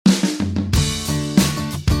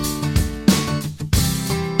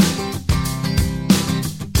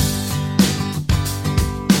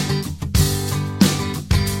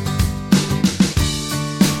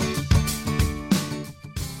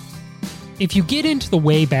If you get into the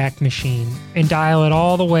Wayback Machine and dial it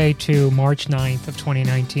all the way to March 9th of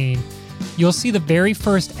 2019, you'll see the very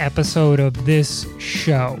first episode of this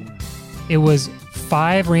show. It was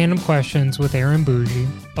 5 random questions with Aaron Bougie,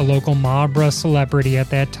 a local Marlboro celebrity at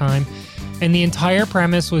that time, and the entire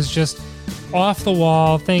premise was just off the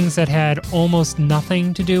wall, things that had almost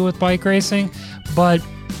nothing to do with bike racing, but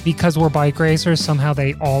because we're bike racers, somehow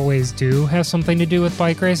they always do have something to do with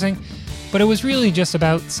bike racing. But it was really just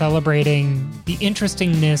about celebrating the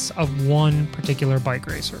interestingness of one particular bike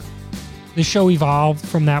racer. The show evolved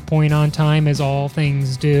from that point on time, as all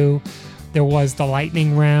things do. There was the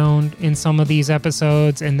lightning round in some of these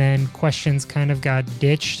episodes, and then questions kind of got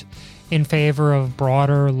ditched in favor of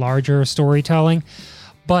broader, larger storytelling.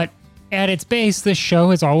 But at its base, this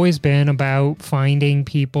show has always been about finding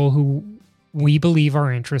people who we believe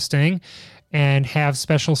are interesting and have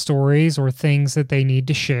special stories or things that they need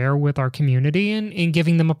to share with our community, and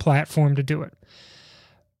giving them a platform to do it.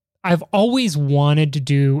 I've always wanted to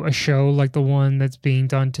do a show like the one that's being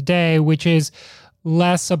done today, which is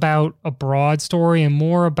less about a broad story and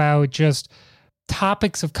more about just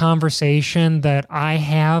topics of conversation that I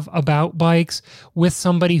have about bikes with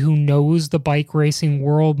somebody who knows the bike racing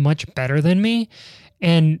world much better than me,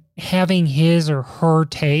 and having his or her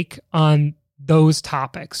take on those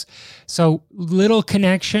topics. So little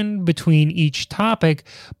connection between each topic,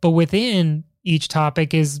 but within each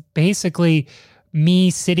topic is basically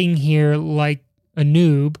me sitting here like a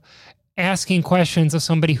noob, asking questions of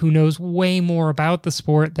somebody who knows way more about the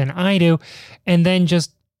sport than I do, and then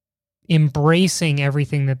just embracing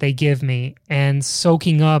everything that they give me and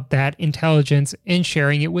soaking up that intelligence and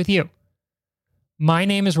sharing it with you. My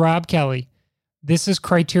name is Rob Kelly. This is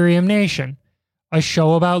Criterium Nation, a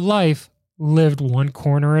show about life lived one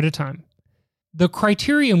corner at a time. The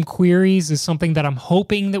Criterium Queries is something that I'm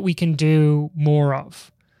hoping that we can do more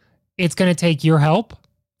of. It's going to take your help,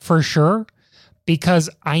 for sure, because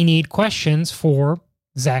I need questions for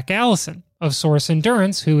Zach Allison of Source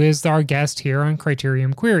Endurance, who is our guest here on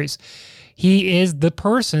Criterium Queries. He is the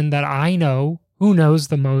person that I know who knows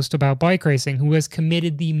the most about bike racing, who has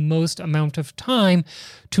committed the most amount of time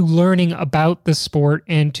to learning about the sport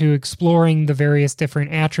and to exploring the various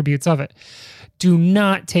different attributes of it. Do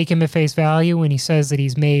not take him at face value when he says that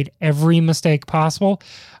he's made every mistake possible.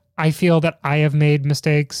 I feel that I have made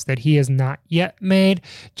mistakes that he has not yet made,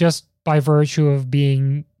 just by virtue of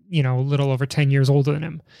being, a little over 10 years older than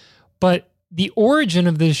him. But the origin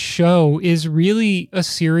of this show is really a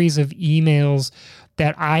series of emails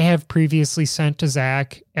that I have previously sent to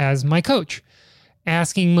Zach as my coach,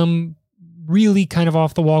 asking him really kind of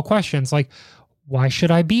off the wall questions like, why should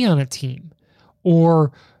I be on a team?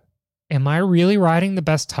 Or am I really riding the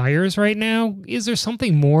best tires right now? Is there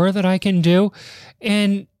something more that I can do?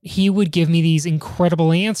 And he would give me these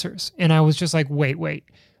incredible answers. And I was just like, wait.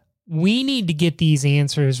 We need to get these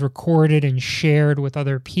answers recorded and shared with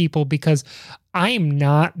other people, because I am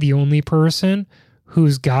not the only person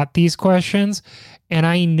who's got these questions. And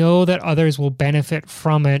I know that others will benefit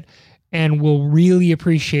from it and will really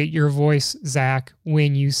appreciate your voice, Zach,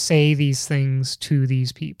 when you say these things to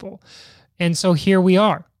these people. And so here we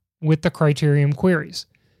are with the Criterium Queries.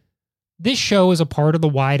 This show is a part of the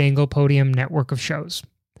Wide Angle Podium network of shows,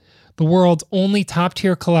 the world's only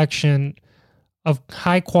top-tier collection of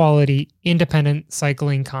high-quality, independent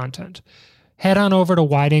cycling content. Head on over to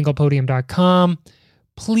wideanglepodium.com.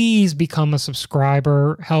 Please become a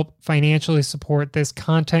subscriber, help financially support this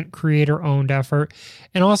content creator-owned effort,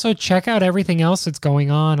 and also check out everything else that's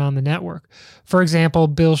going on the network. For example,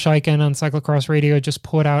 Bill Shiken on Cyclocross Radio just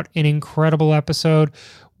put out an incredible episode,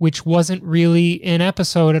 which wasn't really an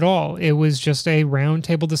episode at all. It was just a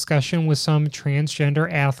roundtable discussion with some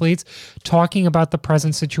transgender athletes talking about the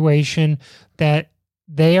present situation that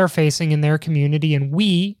they are facing in their community, and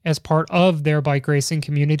we, as part of their bike racing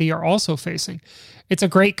community, are also facing. It's a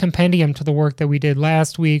great compendium to the work that we did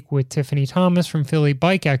last week with Tiffany Thomas from Philly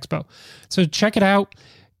Bike Expo. So check it out.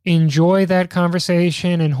 Enjoy that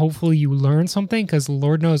conversation, and hopefully you learn something, because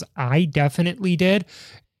Lord knows I definitely did.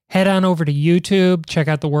 Head on over to YouTube, check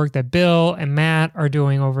out the work that Bill and Matt are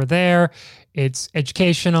doing over there. It's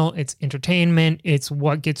educational, it's entertainment, it's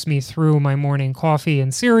what gets me through my morning coffee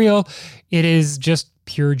and cereal. It is just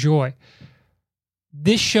pure joy.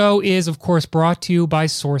 This show is, of course, brought to you by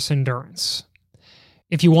Source Endurance.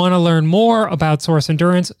 If you want to learn more about Source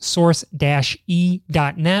Endurance,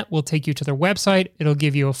 source-e.net will take you to their website. It'll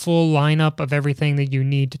give you a full lineup of everything that you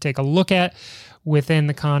need to take a look at within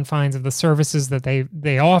the confines of the services that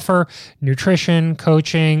they offer, nutrition,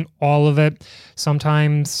 coaching, all of it.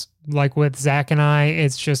 Sometimes, like with Zach and I,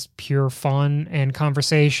 it's just pure fun and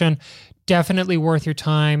conversation. Definitely worth your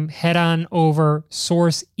time. Head on over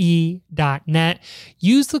source-e.net.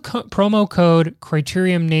 Use the promo code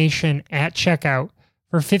Criterium Nation at checkout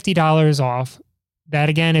for $50 off. That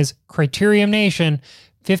again is Criterium Nation,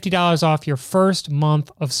 $50 off your first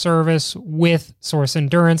month of service with Source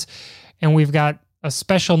Endurance. And we've got a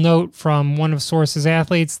special note from one of Source's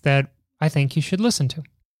athletes that I think you should listen to.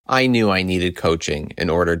 I knew I needed coaching in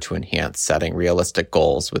order to enhance setting realistic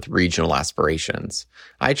goals with regional aspirations.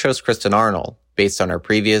 I chose Kristen Arnold based on her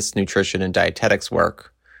previous nutrition and dietetics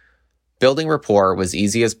work. Building rapport was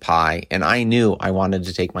easy as pie, and I knew I wanted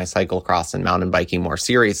to take my cyclocross and mountain biking more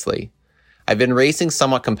seriously. I've been racing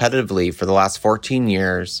somewhat competitively for the last 14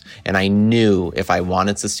 years, and I knew if I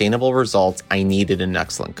wanted sustainable results, I needed an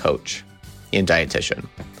excellent coach and dietitian.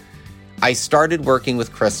 I started working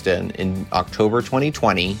with Kristen in October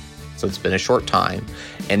 2020, so it's been a short time,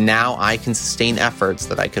 and now I can sustain efforts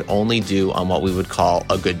that I could only do on what we would call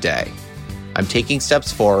a good day. I'm taking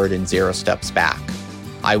steps forward and 0 steps back.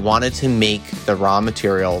 I wanted to make the raw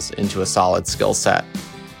materials into a solid skill set.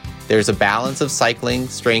 There's a balance of cycling,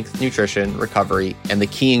 strength, nutrition, recovery, and the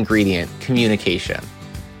key ingredient, communication.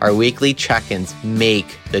 Our weekly check-ins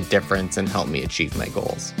make the difference and help me achieve my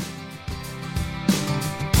goals.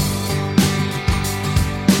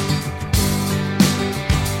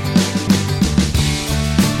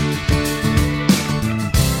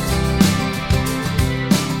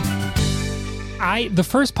 The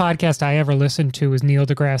first podcast I ever listened to was Neil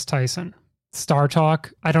deGrasse Tyson, Star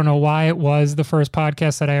Talk. I don't know why it was the first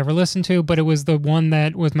podcast that I ever listened to, but it was the one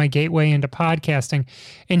that was my gateway into podcasting.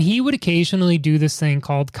 And he would occasionally do this thing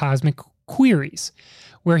called Cosmic Queries,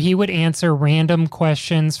 where he would answer random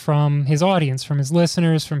questions from his audience, from his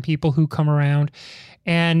listeners, from people who come around.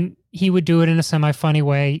 And he would do it in a semi-funny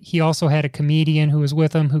way. He also had a comedian who was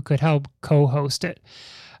with him who could help co-host it.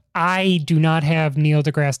 I do not have Neil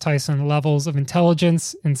deGrasse Tyson levels of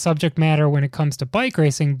intelligence and subject matter when it comes to bike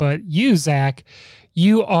racing, but you, Zach,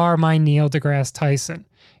 you are my Neil deGrasse Tyson.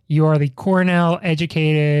 You are the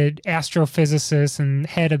Cornell-educated astrophysicist and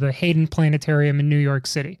head of the Hayden Planetarium in New York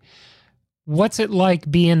City. What's it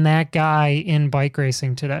like being that guy in bike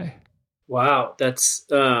racing today? Wow, that's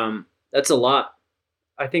a lot.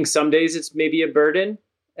 I think some days it's maybe a burden,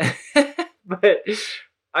 but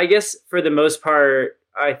I guess for the most part,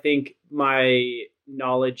 I think my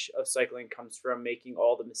knowledge of cycling comes from making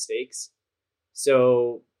all the mistakes.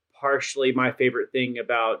 So partially my favorite thing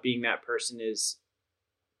about being that person is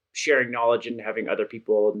sharing knowledge and having other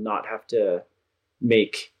people not have to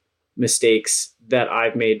make mistakes that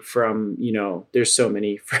I've made from, there's so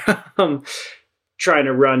many, from trying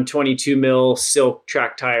to run 22 mil silk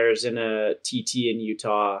track tires in a TT in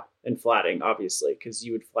Utah and flatting, obviously, because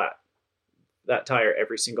you would flat that tire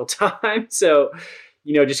every single time. So,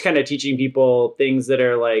 just kind of teaching people things that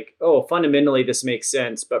are like, oh, fundamentally this makes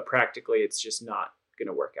sense, but practically it's just not going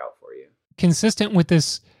to work out for you. Consistent with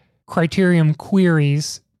this Criterium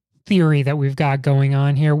Queries theory that we've got going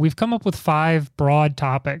on here, we've come up with 5 broad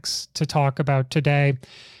topics to talk about today,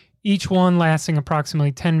 each one lasting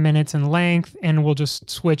approximately 10 minutes in length, and we'll just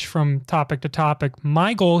switch from topic to topic.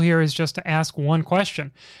 My goal here is just to ask one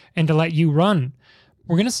question and to let you run.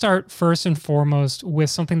 We're going to start first and foremost with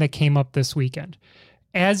something that came up this weekend.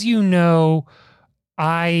 As you know,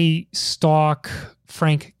 I stalk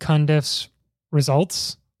Frank Cundiff's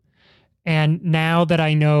results. And now that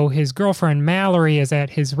I know his girlfriend Mallory is at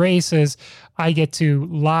his races, I get to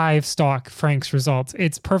live stalk Frank's results.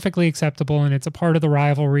 It's perfectly acceptable, and it's a part of the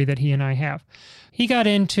rivalry that he and I have. He got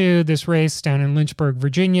into this race down in Lynchburg,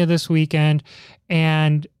 Virginia this weekend,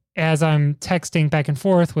 and as I'm texting back and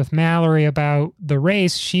forth with Mallory about the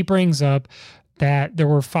race, she brings up that there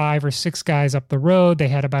were 5 or 6 guys up the road. They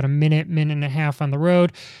had about a minute and a half on the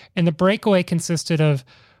road. And the breakaway consisted of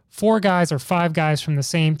 4 guys or 5 guys from the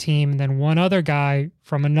same team, and then one other guy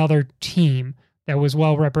from another team that was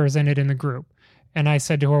well represented in the group. And I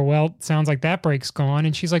said to her, well, sounds like that break's gone.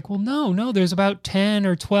 And she's like, well, no, there's about 10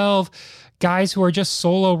 or 12 guys who are just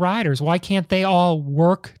solo riders. Why can't they all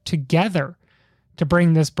work together to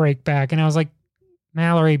bring this break back? And I was like,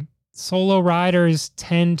 Mallory, solo riders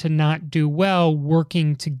tend to not do well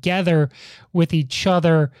working together with each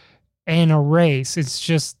other in a race. It's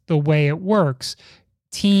just the way it works.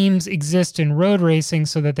 Teams exist in road racing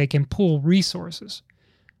so that they can pool resources.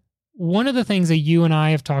 One of the things that you and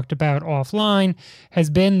I have talked about offline has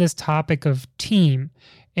been this topic of team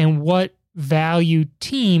and what value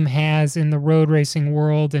team has in the road racing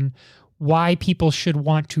world, and why people should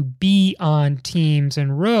want to be on teams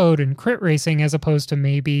in road and crit racing as opposed to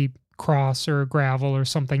maybe cross or gravel or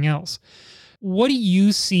something else. What do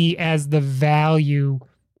you see as the value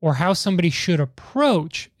or how somebody should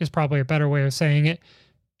approach is probably a better way of saying it,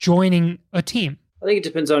 joining a team? I think it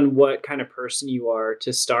depends on what kind of person you are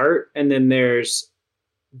to start. And then there's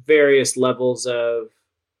various levels of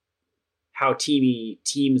how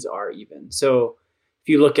teams are even. So if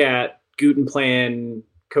you look at Gutenplan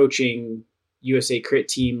coaching USA Crit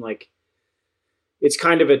team, like it's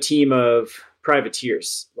kind of a team of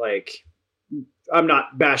privateers. Like I'm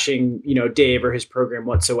not bashing, Dave or his program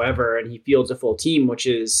whatsoever. And he fields a full team, which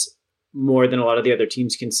is more than a lot of the other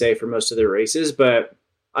teams can say for most of their races. But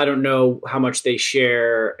I don't know how much they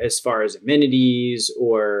share as far as amenities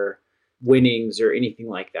or winnings or anything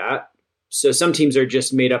like that. So some teams are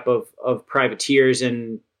just made up of privateers,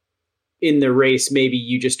 and in the race, maybe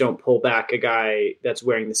you just don't pull back a guy that's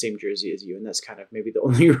wearing the same jersey as you. And that's kind of maybe the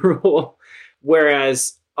only rule.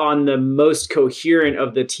 Whereas on the most coherent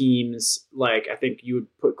of the teams, like I think you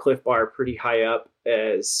would put Cliff Bar pretty high up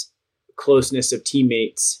as closeness of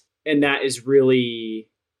teammates. And that is really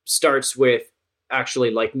starts with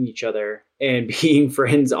actually liking each other and being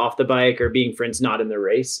friends off the bike or being friends not in the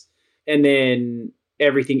race. And then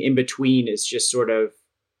everything in between is just sort of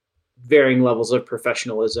varying levels of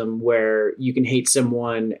professionalism where you can hate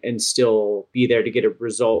someone and still be there to get a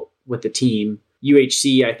result with the team.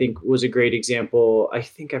 UHC, I think, was a great example. I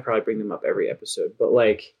think I probably bring them up every episode, but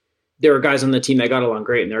like there were guys on the team that got along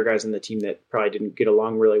great and there are guys on the team that probably didn't get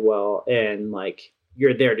along really well. And like,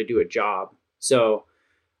 you're there to do a job. So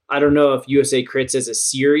I don't know if USA Crits as a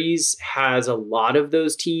series has a lot of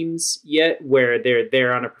those teams yet where they're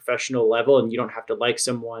there on a professional level and you don't have to like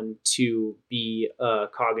someone to be a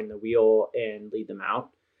cog in the wheel and lead them out.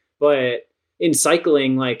 But in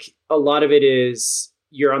cycling, like a lot of it is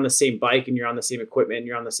you're on the same bike and you're on the same equipment and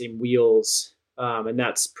you're on the same wheels. And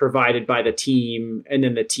that's provided by the team. And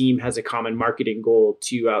then the team has a common marketing goal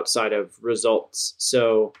too outside of results.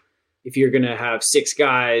 So if you're going to have 6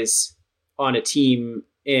 guys on a team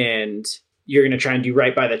and you're going to try and do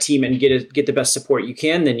right by the team and get the best support you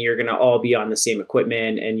can, then you're going to all be on the same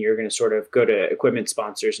equipment and you're going to sort of go to equipment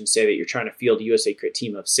sponsors and say that you're trying to field a USA Crit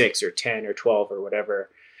team of 6 or 10 or 12 or whatever,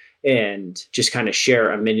 and just kind of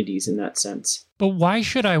share amenities in that sense. But why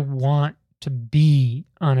should I want to be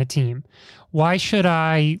on a team? Why should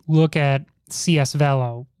I look at CS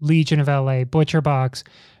Velo, Legion of LA, Butcher Box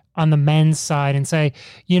on the men's side and say,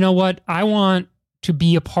 you know what, I want to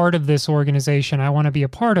be a part of this organization. I want to be a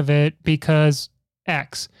part of it because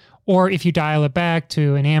X. Or if you dial it back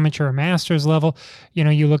to an amateur or master's level,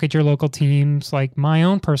 you look at your local teams, like my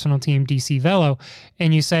own personal team, DC Velo,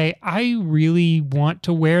 and you say, I really want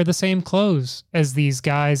to wear the same clothes as these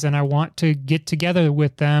guys and I want to get together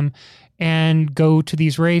with them and go to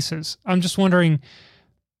these races. I'm just wondering,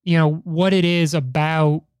 what it is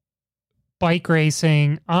about bike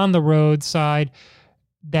racing on the road side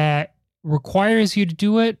that requires you to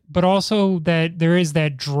do it, but also that there is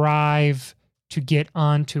that drive to get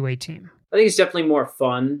onto a team. I think it's definitely more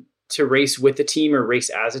fun to race with a team or race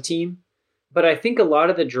as a team. But I think a lot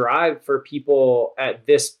of the drive for people at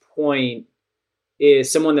this point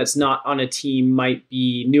is someone that's not on a team might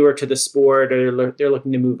be newer to the sport, or they're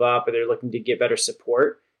looking to move up, or they're looking to get better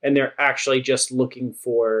support. And they're actually just looking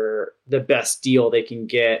for the best deal they can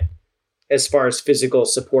get as far as physical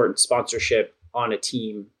support and sponsorship on a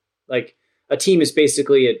team. Like a team is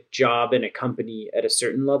basically a job in a company at a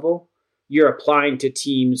certain level. You're applying to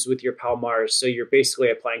teams with your Palmars, so you're basically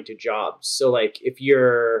applying to jobs. So like if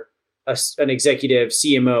you're an executive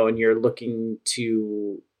CMO and you're looking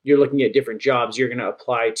at different jobs, you're going to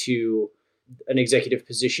apply to an executive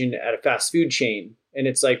position at a fast food chain. And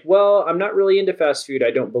it's like, well, I'm not really into fast food.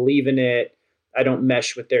 I don't believe in it. I don't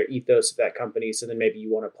mesh with their ethos of that company. So then maybe you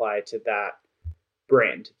want to apply to that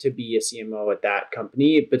brand to be a CMO at that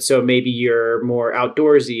company. But so maybe you're more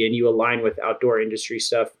outdoorsy and you align with outdoor industry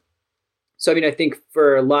stuff. So, I think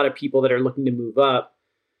for a lot of people that are looking to move up,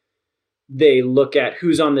 they look at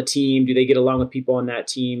who's on the team. Do they get along with people on that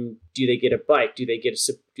team? Do they get a bike? Do they get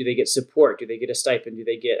support? Do they get a stipend? Do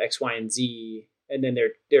they get X, Y, and Z? And then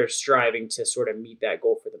they're striving to sort of meet that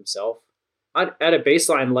goal for themselves. At a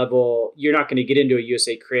baseline level, you're not going to get into a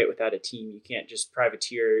USA Crit without a team. You can't just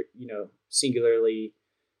privateer, singularly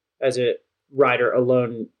as a rider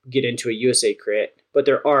alone get into a USA Crit. But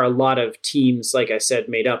there are a lot of teams, like I said,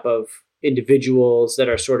 made up of individuals that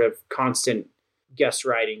are sort of constant guest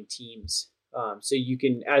riding teams. So you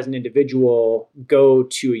can, as an individual, go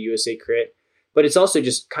to a USA Crit, but it's also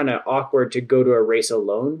just kind of awkward to go to a race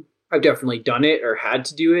alone. I've definitely done it or had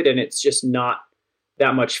to do it, and it's just not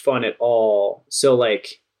that much fun at all. So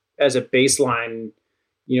like as a baseline,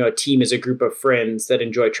 a team is a group of friends that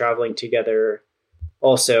enjoy traveling together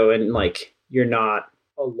also. And like, you're not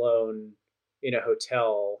alone in a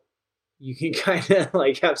hotel, you can kind of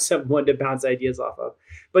like have someone to bounce ideas off of.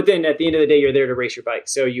 But then at the end of the day, you're there to race your bike.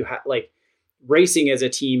 So you have like racing as a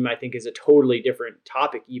team, I think is a totally different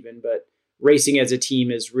topic even, but racing as a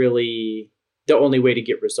team is really the only way to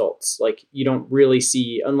get results. Like you don't really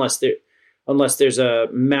see, unless there's a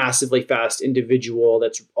massively fast individual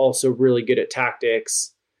that's also really good at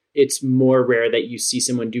tactics, it's more rare that you see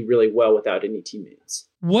someone do really well without any teammates.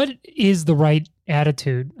 What is the right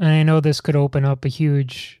attitude? And I know this could open up a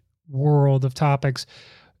huge world of topics.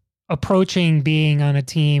 Approaching being on a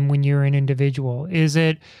team when you're an individual. Is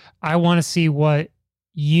it, I want to see what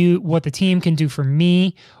the team can do for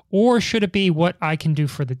me, or should it be what I can do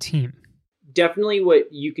for the team? Definitely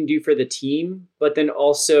what you can do for the team, but then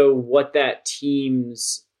also what that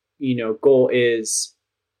team's, goal is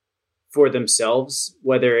for themselves,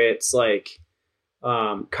 whether it's like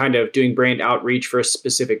kind of doing brand outreach for a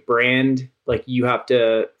specific brand, like you have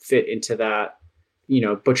to fit into that.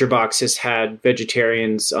 ButcherBox has had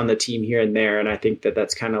vegetarians on the team here and there, and I think that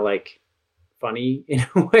that's kind of like funny in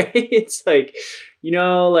a way. It's like,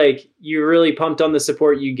 like you're really pumped on the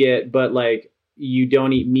support you get, but like you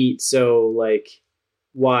don't eat meat, so like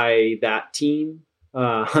why that team?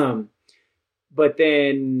 But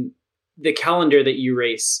then the calendar that you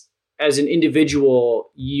race as an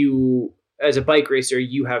individual, as a bike racer,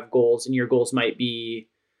 you have goals, and your goals might be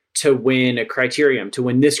to win a criterium, to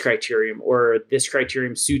win this criterium, or this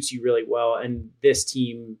criterium suits you really well, and this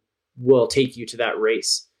team will take you to that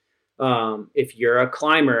race. If you're a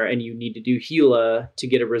climber and you need to do Gila to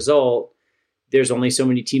get a result, there's only so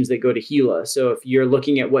many teams that go to Gila. So if you're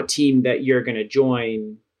looking at what team that you're going to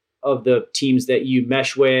join, of the teams that you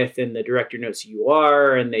mesh with, and the director knows who you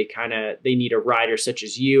are, and they need a rider such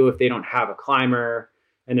as you, if they don't have a climber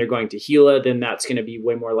and they're going to Gila, then that's going to be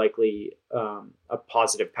way more likely a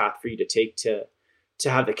positive path for you to take to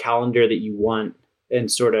have the calendar that you want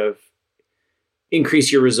and sort of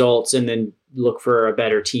increase your results, and then look for a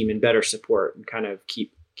better team and better support and kind of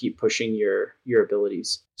keep pushing your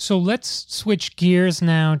abilities. So let's switch gears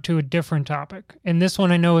now to a different topic. And this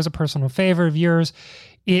one I know is a personal favorite of yours.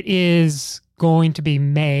 It is going to be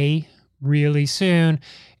May really soon.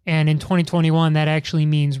 And in 2021, that actually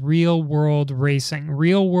means real world racing.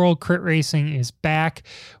 Real world crit racing is back.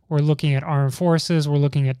 We're looking at Armed Forces. We're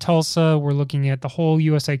looking at Tulsa. We're looking at the whole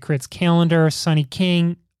USA Crits calendar, Sunny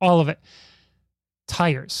King, all of it.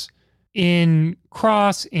 Tires. In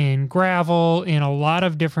cross, in gravel, in a lot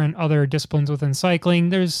of different other disciplines within cycling,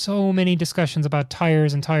 there's so many discussions about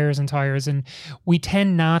tires and tires and tires, and we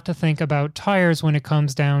tend not to think about tires when it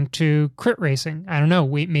comes down to crit racing. I don't know,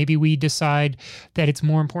 maybe we decide that it's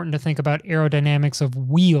more important to think about aerodynamics of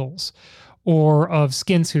wheels or of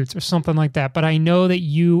skin suits or something like that. But I know that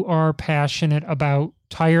you are passionate about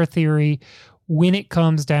tire theory when it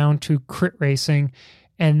comes down to crit racing,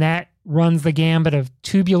 and that runs the gambit of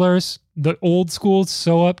tubulars, the old school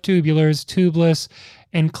sew-up tubulars, tubeless,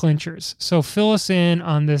 and clinchers. So fill us in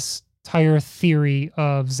on this tire theory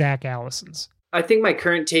of Zach Allison's. I think my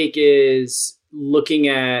current take is looking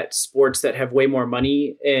at sports that have way more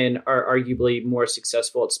money and are arguably more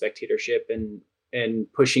successful at spectatorship and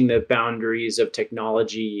pushing the boundaries of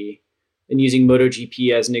technology, and using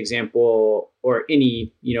MotoGP as an example, or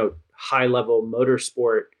any, high-level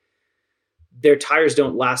motorsport. Their tires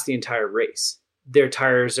don't last the entire race. Their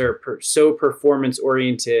tires are so performance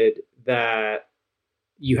oriented that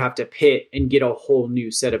you have to pit and get a whole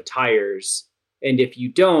new set of tires. And if you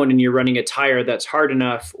don't, and you're running a tire that's hard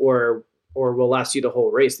enough or will last you the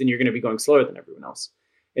whole race, then you're going to be going slower than everyone else.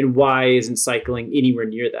 And why isn't cycling anywhere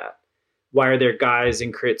near that? Why are there guys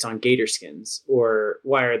in crits on gator skins? Or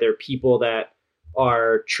why are there people that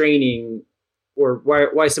are training, or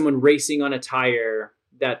why is someone racing on a tire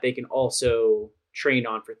that they can also train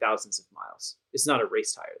on for thousands of miles? It's not a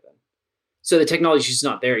race tire then. So the technology is just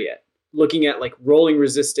not there yet. Looking at like rolling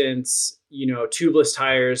resistance, tubeless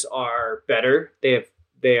tires are better.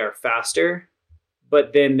 They are faster,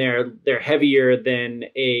 but then they're heavier than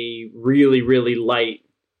a really, really light,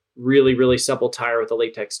 really, really supple tire with a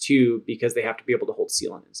latex tube, because they have to be able to hold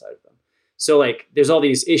sealant inside of them. So like there's all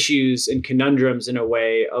these issues and conundrums in a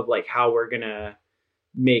way of like how we're going to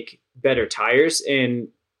make better tires. And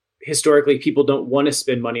historically, people don't want to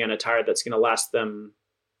spend money on a tire that's going to last them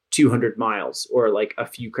 200 miles or like a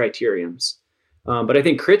few criteriums. But I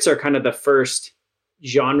think crits are kind of the first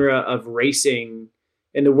genre of racing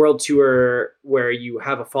in the World Tour where you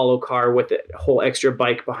have a follow car with a whole extra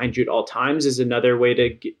bike behind you at all times is another way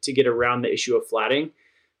to get around the issue of flatting.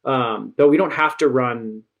 But we don't have to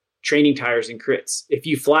run training tires in crits. If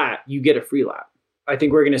you flat, you get a free lap. I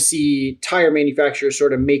think we're going to see tire manufacturers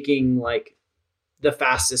sort of making like the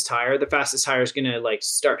fastest tire. The fastest tire is going to like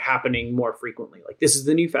start happening more frequently. Like, this is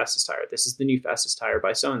the new fastest tire. This is the new fastest tire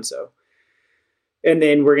by so-and-so. And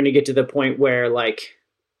then we're going to get to the point where like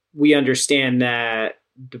we understand that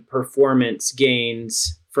the performance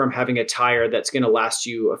gains from having a tire that's going to last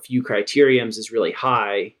you a few criteriums is really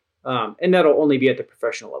high. And that'll only be at the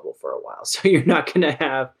professional level for a while. So you're not going to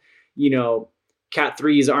have, Cat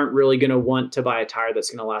 3s aren't really going to want to buy a tire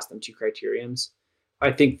that's going to last them 2 criteriums.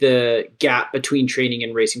 I think the gap between training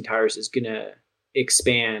and racing tires is going to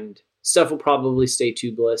expand. Stuff will probably stay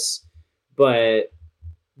tubeless, but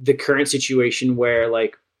the current situation where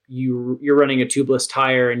like you're running a tubeless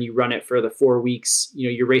tire and you run it for the 4 weeks,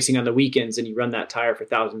 you're racing on the weekends and you run that tire for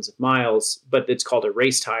thousands of miles, but it's called a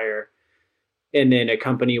race tire. And then a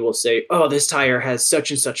company will say, oh, this tire has such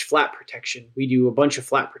and such flat protection. We do a bunch of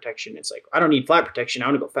flat protection. It's like, I don't need flat protection. I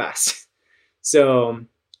want to go fast. So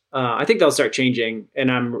I think they'll start changing. And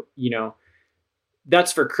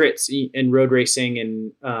that's for crits and road racing.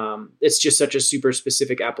 And it's just such a super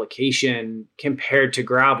specific application compared to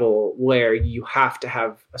gravel, where you have to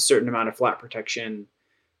have a certain amount of flat protection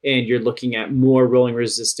and you're looking at more rolling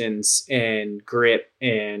resistance and grip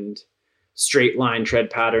and straight line tread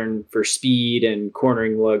pattern for speed and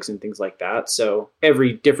cornering lugs and things like that. So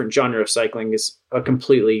every different genre of cycling is a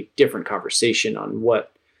completely different conversation on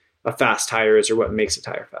what a fast tire is or what makes a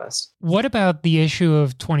tire fast. What about the issue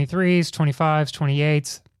of 23s, 25s,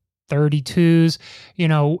 28s,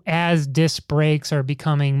 32s? As disc brakes are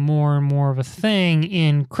becoming more and more of a thing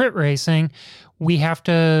in crit racing, we have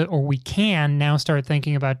to, or we can now start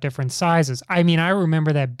thinking about different sizes. I mean, I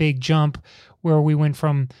remember that big jump where we went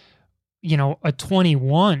from a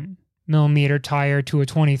 21 millimeter tire to a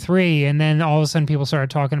 23. And then all of a sudden people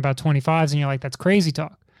started talking about 25s and you're like, that's crazy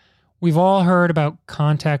talk. We've all heard about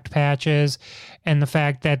contact patches and the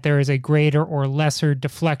fact that there is a greater or lesser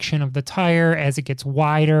deflection of the tire as it gets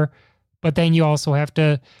wider. But then you also have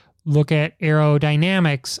to look at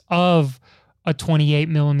aerodynamics of a 28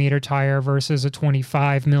 millimeter tire versus a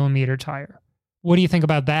 25 millimeter tire. What do you think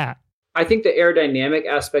about that? I think the aerodynamic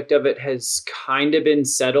aspect of it has kind of been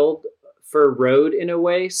settled for road in a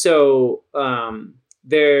way. So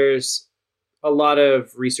there's a lot of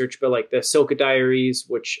research, but like the Silka Diaries,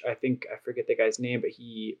 which I forget the guy's name, but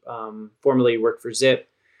he formerly worked for Zip.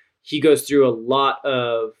 He goes through a lot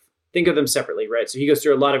of, think of them separately, right? So he goes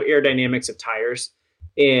through a lot of aerodynamics of tires,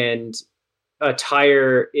 and a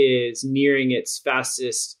tire is nearing its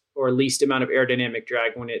fastest or least amount of aerodynamic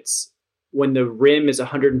drag when the rim is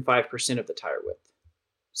 105% of the tire width.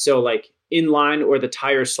 So like inline or the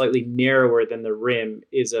tire slightly narrower than the rim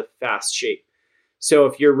is a fast shape. So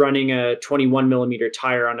if you're running a 21 millimeter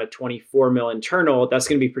tire on a 24 mil internal, that's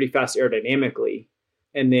going to be pretty fast aerodynamically.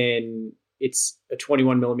 And then it's a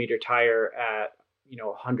 21 millimeter tire at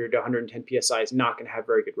 100 to 110 PSI is not going to have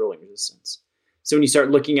very good rolling resistance. So when you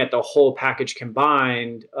start looking at the whole package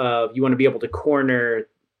combined of you want to be able to corner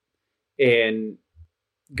and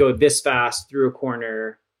go this fast through a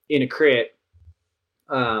corner in a crit,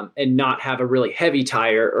 and not have a really heavy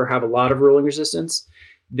tire or have a lot of rolling resistance,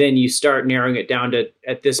 then you start narrowing it down to,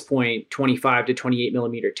 at this point, 25 to 28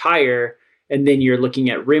 millimeter tire. And then you're looking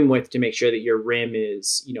at rim width to make sure that your rim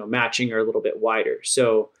is, matching or a little bit wider.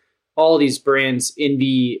 So all these brands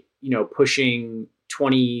envy, pushing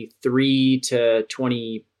 23 to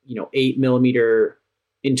 28 millimeter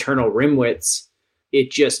internal rim widths.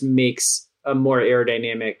 It just makes a more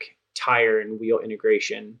aerodynamic tire and wheel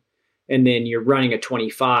integration. And then you're running a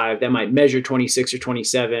 25 that might measure 26 or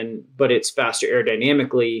 27, but it's faster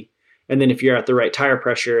aerodynamically. And then if you're at the right tire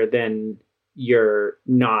pressure, then you're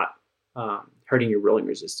not hurting your rolling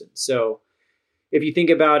resistance. So if you think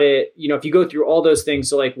about it, if you go through all those things,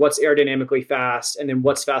 so like what's aerodynamically fast, and then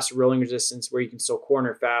what's faster rolling resistance where you can still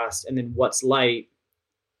corner fast, and then what's light,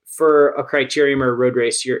 for a criterium or a road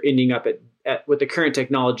race, you're ending up at with the current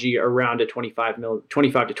technology around a 25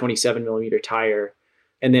 to 27 millimeter tire.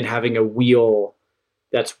 And then having a wheel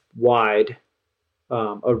that's wide,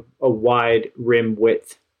 a wide rim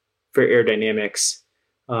width for aerodynamics.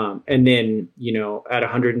 And then, at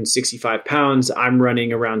 165 pounds, I'm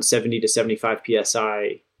running around 70 to 75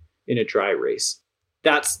 PSI in a dry race.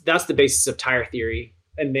 That's the basis of tire theory.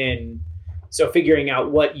 And then, so figuring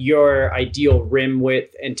out what your ideal rim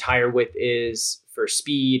width and tire width is for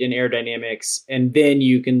speed and aerodynamics. And then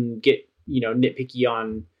you can get, nitpicky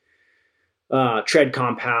on tread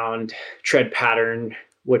compound, tread pattern,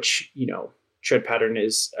 which, tread pattern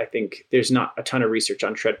is, I think there's not a ton of research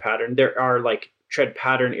on tread pattern. There are like tread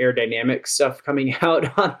pattern aerodynamic stuff coming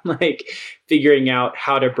out on like figuring out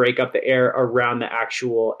how to break up the air around the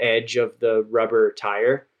actual edge of the rubber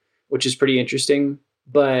tire, which is pretty interesting.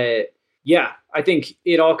 But Yeah, I think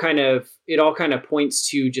it all kind of points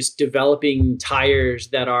to just developing tires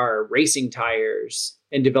that are racing tires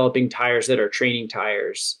and developing tires that are training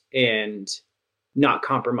tires and not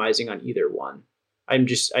compromising on either one. I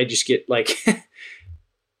just get like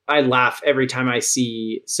I laugh every time I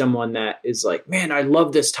see someone that is like, man, I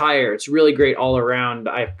love this tire. It's really great all around.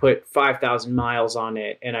 I've put 5,000 miles on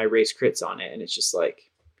it and I race crits on it. And it's just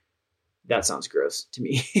like, that sounds gross to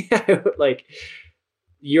me. Like,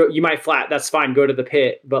 you might flat, that's fine, go to the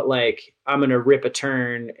pit, but like I'm gonna rip a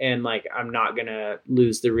turn and like I'm not gonna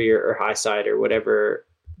lose the rear or high side or whatever.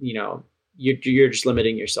 You're just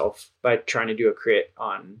limiting yourself by trying to do a crit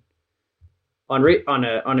on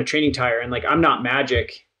a training tire. And like, I'm not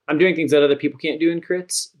magic. I'm doing things that other people can't do in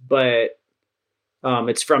crits, but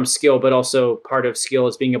it's from skill, but also part of skill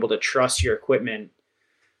is being able to trust your equipment.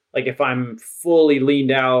 Like if I'm fully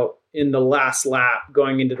leaned out in the last lap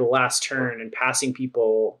going into the last turn and passing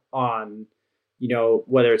people on,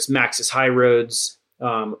 whether it's Maxxis high roads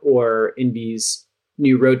or Indy's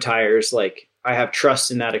new road tires, like I have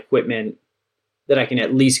trust in that equipment that I can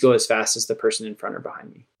at least go as fast as the person in front or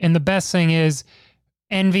behind me. And the best thing is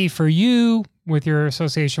envy for you with your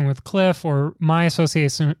association with Cliff, or my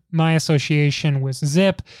association with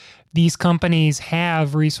Zip. These companies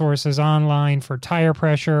have resources online for tire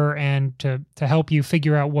pressure and to help you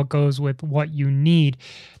figure out what goes with what you need.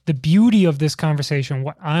 The beauty of this conversation,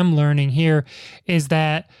 what I'm learning here, is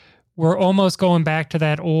that we're almost going back to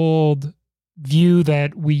that old view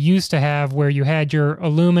that we used to have where you had your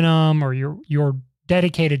aluminum or your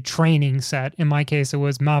dedicated training set. In my case, it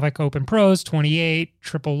was Mavic Open Pros 28,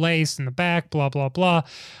 triple lace in the back, blah, blah, blah.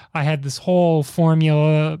 I had this whole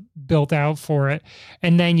formula built out for it.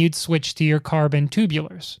 And then you'd switch to your carbon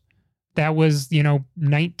tubulars. That was,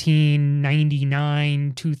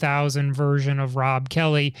 1999, 2000 version of Rob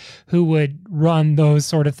Kelly, who would run those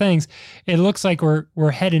sort of things. It looks like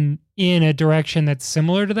we're heading in a direction that's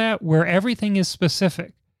similar to that, where everything is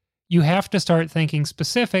specific. You have to start thinking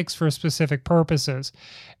specifics for specific purposes.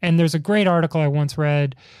 And there's a great article I once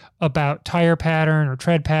read about tire pattern or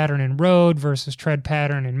tread pattern in road versus tread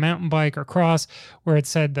pattern in mountain bike or cross, where it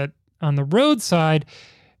said that on the road side,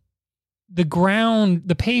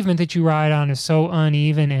 the pavement that you ride on is so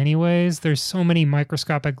uneven anyways. There's so many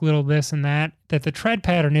microscopic little this and that the tread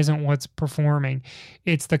pattern isn't what's performing.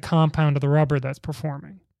 It's the compound of the rubber that's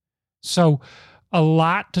performing. So a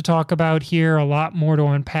lot to talk about here, a lot more to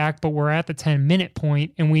unpack, but we're at the 10-minute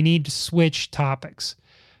point and we need to switch topics.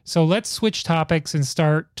 So let's switch topics and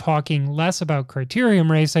start talking less about criterium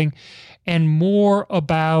racing and more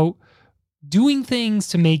about doing things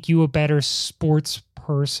to make you a better sports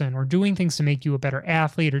person, or doing things to make you a better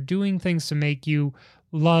athlete, or doing things to make you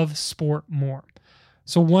love sport more.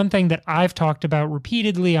 So one thing that I've talked about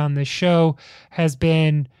repeatedly on this show has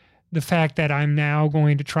been the fact that I'm now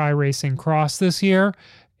going to try racing cross this year,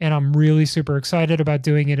 and I'm really super excited about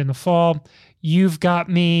doing it in the fall. You've got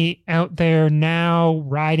me out there now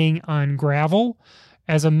riding on gravel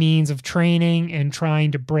as a means of training and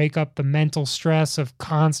trying to break up the mental stress of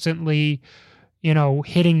constantly,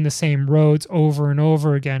 hitting the same roads over and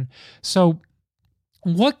over again. So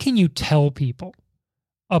what can you tell people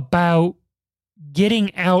about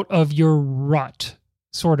getting out of your rut,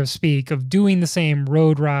 sort of speak, of doing the same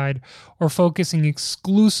road ride or focusing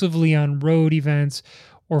exclusively on road events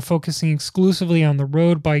or focusing exclusively on the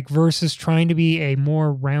road bike versus trying to be a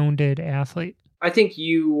more rounded athlete? I think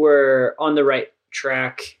you were on the right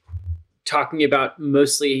track talking about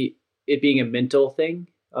mostly it being a mental thing,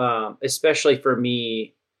 especially for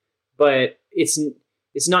me, but it's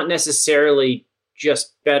not necessarily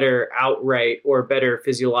just better outright or better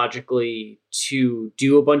physiologically to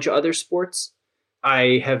do a bunch of other sports.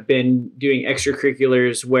 I have been doing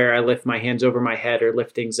extracurriculars where I lift my hands over my head or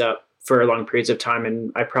lift things up for long periods of time.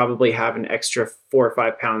 And I probably have an extra 4 or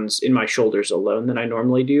 5 pounds in my shoulders alone than I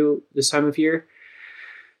normally do this time of year.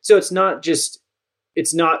 So it's not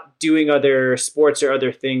doing other sports or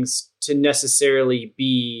other things to necessarily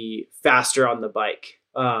be faster on the bike.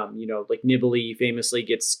 Like Nibali famously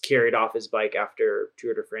gets carried off his bike after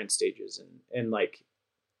Tour de France stages and like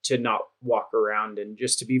to not walk around, and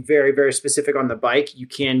just to be very, very specific on the bike, you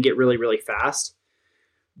can get really, really fast.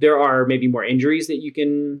 There are maybe more injuries that you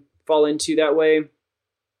can fall into that way.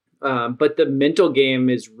 But the mental game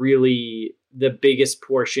is really the biggest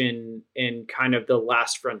portion and kind of the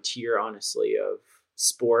last frontier, honestly, of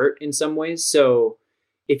sport in some ways. So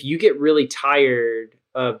if you get really tired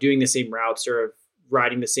of doing the same routes or of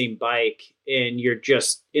riding the same bike, and you're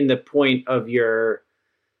just in the point of your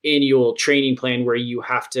annual training plan where you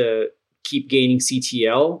have to keep gaining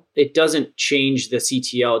CTL, it doesn't change the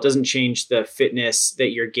CTL. It doesn't change the fitness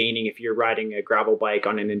that you're gaining if you're riding a gravel bike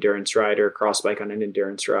on an endurance ride or a cross bike on an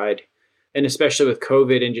endurance ride. And especially with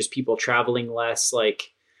COVID and just people traveling less,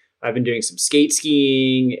 like I've been doing some skate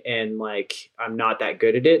skiing and like I'm not that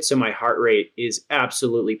good at it. So my heart rate is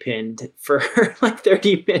absolutely pinned for like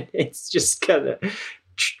 30 minutes, just kind of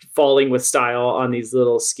falling with style on these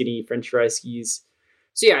little skinny French fry skis.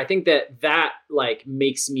 So yeah, I think that like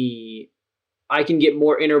makes me, I can get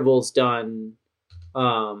more intervals done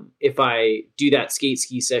if I do that skate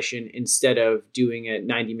ski session instead of doing a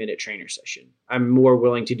 90-minute trainer session. I'm more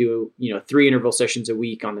willing to do, 3 interval sessions a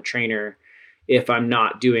week on the trainer if I'm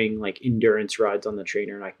not doing like endurance rides on the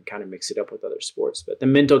trainer, and I can kind of mix it up with other sports. But the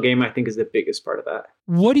mental game, I think, is the biggest part of that.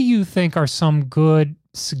 What do you think are some good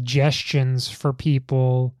suggestions for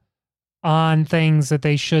people on things that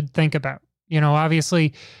they should think about?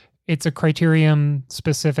 Obviously it's a criterium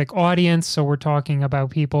specific audience. So we're talking about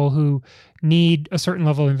people who need a certain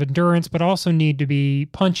level of endurance, but also need to be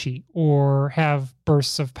punchy or have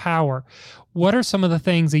bursts of power. What are some of the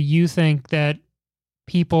things that you think that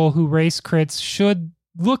people who race crits should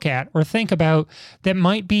look at or think about that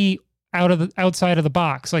might be outside of the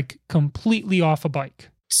box, like completely off a bike?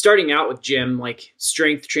 Starting out with gym, like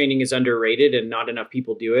strength training is underrated and not enough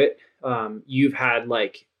people do it. You've had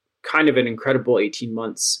like kind of an incredible 18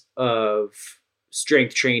 months of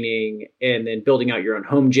strength training and then building out your own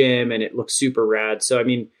home gym, and it looks super rad. So, I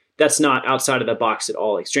mean, that's not outside of the box at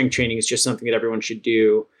all. Like strength training is just something that everyone should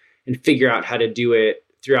do and figure out how to do it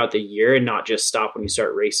throughout the year and not just stop when you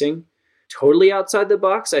start racing. Totally outside the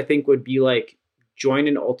box, I think, would be like join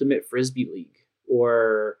an ultimate Frisbee league,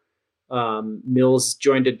 or Mills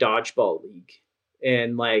joined a dodgeball league,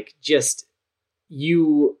 and like just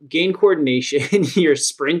you gain coordination, you're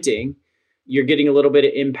sprinting, you're getting a little bit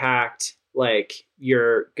of impact, like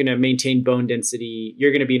you're going to maintain bone density,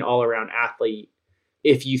 you're going to be an all-around athlete.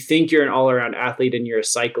 If you think you're an all-around athlete and you're a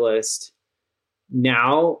cyclist,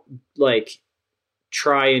 now like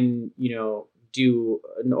try and, do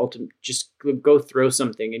an ultimate, just go throw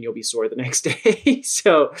something and you'll be sore the next day.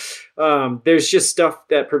 So there's just stuff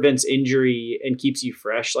that prevents injury and keeps you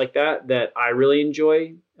fresh like that I really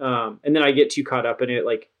enjoy. And then I get too caught up in it.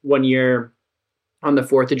 Like one year on the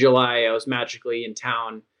 4th of July, I was magically in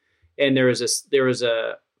town and there was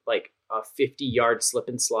a 50-yard slip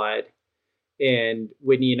and slide. And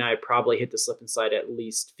Whitney and I probably hit the slip and slide at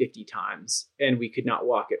least 50 times, and we could not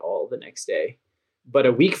walk at all the next day. But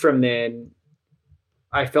a week from then,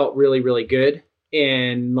 I felt really, really good.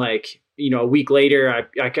 And like, a week later,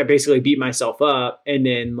 I basically beat myself up. And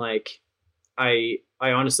then like, I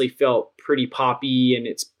honestly felt pretty poppy, and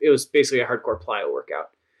it was basically a hardcore plyo workout.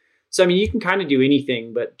 So, I mean, you can kind of do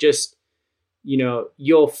anything, but just,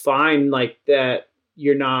 you'll find like that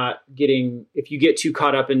you're not getting, if you get too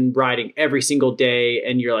caught up in riding every single day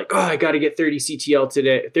and you're like, oh, I got to get 30 CTL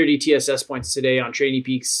today, 30 TSS points today on Training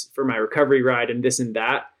Peaks for my recovery ride and this and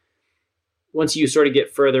that. Once you sort of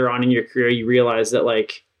get further on in your career, you realize that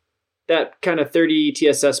like that kind of 30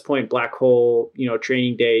 TSS point black hole,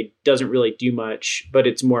 training day doesn't really do much, but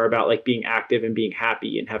it's more about like being active and being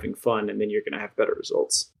happy and having fun. And then you're going to have better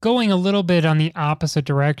results. Going a little bit on the opposite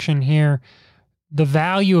direction here, the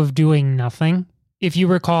value of doing nothing. If you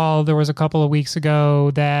recall, there was a couple of weeks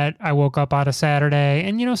ago that I woke up on a Saturday,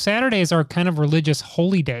 and Saturdays are kind of religious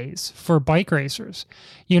holy days for bike racers.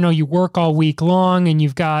 You work all week long and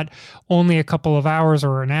you've got only a couple of hours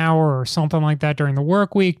or an hour or something like that during the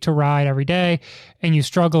work week to ride every day, and you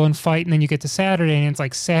struggle and fight, and then you get to Saturday and it's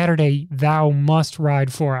like, Saturday, thou must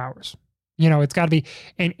ride 4 hours. It's got to be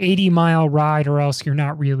an 80-mile ride or else you're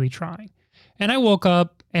not really trying. And I woke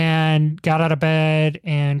up and got out of bed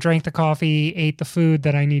and drank the coffee, ate the food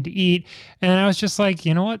that I need to eat. And I was just like,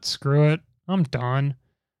 you know what? Screw it. I'm done.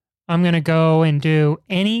 I'm going to go and do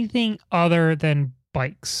anything other than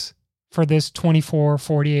bikes for this 24,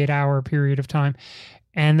 48-hour period of time.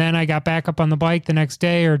 And then I got back up on the bike the next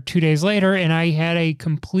day or 2 days later, and I had a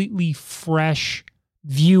completely fresh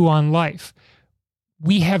view on life.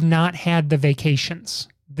 We have not had the vacations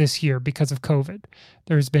this year because of COVID.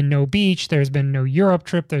 There's been no beach. There's been no Europe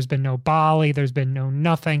trip. There's been no Bali. There's been no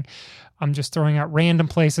nothing. I'm just throwing out random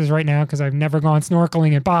places right now because I've never gone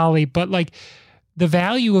snorkeling at Bali. But like the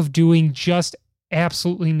value of doing just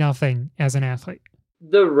absolutely nothing as an athlete.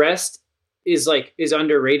 The rest is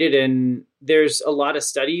underrated. And there's a lot of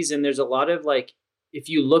studies, and there's a lot of like, if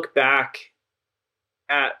you look back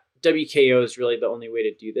at WKO is really the only way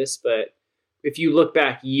to do this, but if you look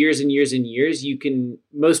back years and years and years, you can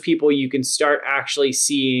start actually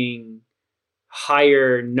seeing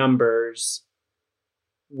higher numbers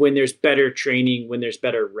when there's better training, when there's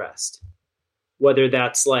better rest. Whether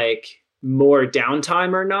that's like more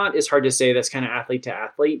downtime or not is hard to say. That's kind of athlete to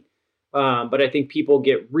athlete. But I think people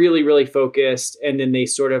get really, really focused, and then they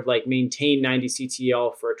sort of like maintain 90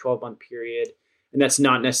 CTL for a 12-month period. And that's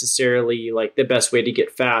not necessarily like the best way to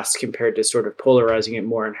get fast compared to sort of polarizing it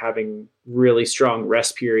more and having really strong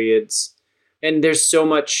rest periods. And there's so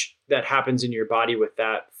much that happens in your body with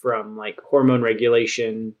that, from like hormone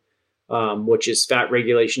regulation, which is fat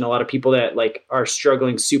regulation. A lot of people that like are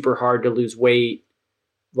struggling super hard to lose weight,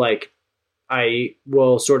 like I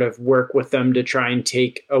will sort of work with them to try and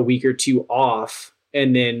take a week or two off.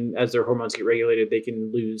 And then as their hormones get regulated, they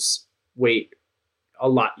can lose weight a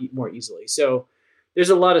lot more easily. So there's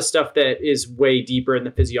a lot of stuff that is way deeper in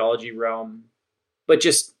the physiology realm, but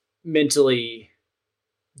just mentally,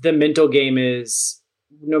 the mental game is,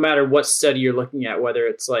 no matter what study you're looking at, whether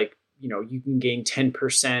it's like, you know, you can gain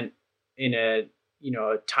 10% in a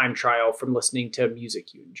time trial from listening to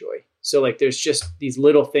music you enjoy. So like, there's just these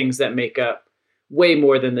little things that make up way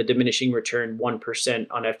more than the diminishing return 1%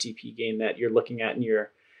 on FTP gain that you're looking at in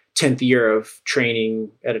your 10th year of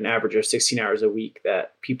training at an average of 16 hours a week,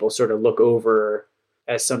 that people sort of look over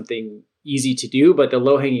as something easy to do. But the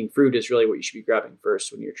low-hanging fruit is really what you should be grabbing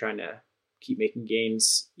first when you're trying to keep making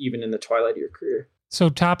gains, even in the twilight of your career. So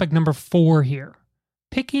topic number 4 here,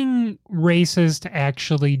 picking races to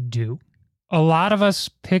actually do. A lot of us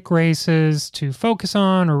pick races to focus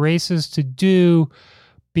on or races to do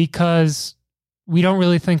because we don't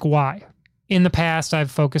really think why. In the past,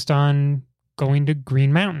 I've focused on going to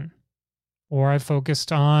Green Mountain, or I've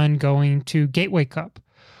focused on going to Gateway Cup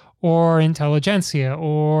or Intelligentsia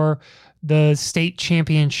or the state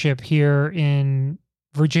championship here in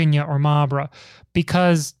Virginia or Marlboro,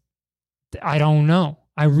 because I don't know.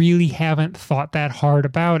 I really haven't thought that hard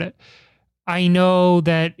about it. I know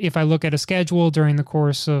that if I look at a schedule during the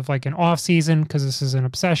course of like an off season, because this is an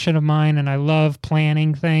obsession of mine and I love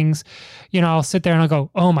planning things, you know, I'll sit there and I'll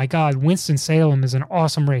go, oh my God, Winston-Salem is an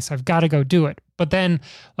awesome race. I've got to go do it. But then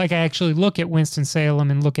like I actually look at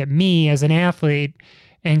Winston-Salem and look at me as an athlete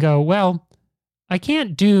and go, well, I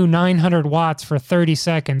can't do 900 watts for 30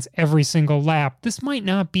 seconds every single lap. This might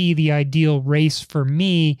not be the ideal race for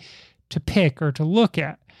me to pick or to look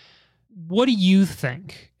at. What do you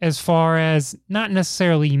think, as far as not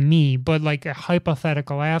necessarily me, but like a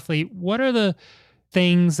hypothetical athlete? What are the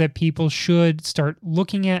things that people should start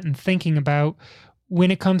looking at and thinking about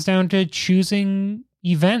when it comes down to choosing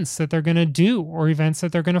events that they're going to do or events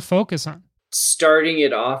that they're going to focus on? Starting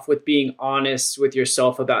it off with being honest with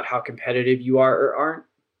yourself about how competitive you are or aren't,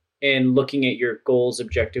 and looking at your goals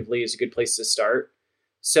objectively is a good place to start.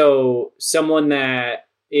 So someone that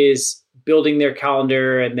is building their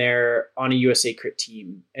calendar and they're on a USA Crit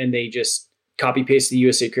team and they just copy paste the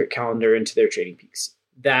USA Crit calendar into their Training Peaks,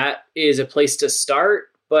 that is a place to start.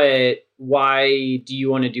 But why do you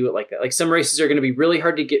want to do it like that? Like, some races are going to be really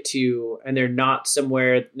hard to get to, and they're not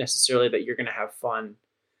somewhere necessarily that you're going to have fun.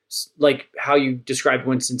 Like how you described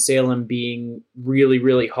Winston-Salem being really,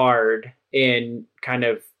 really hard, and kind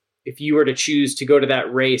of, if you were to choose to go to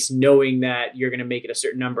that race knowing that you're going to make it a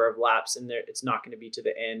certain number of laps and it's not going to be to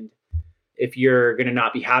the end, if you're going to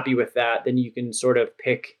not be happy with that, then you can sort of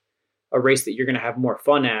pick a race that you're going to have more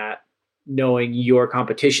fun at, knowing your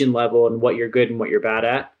competition level and what you're good and what you're bad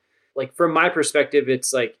at. Like, from my perspective,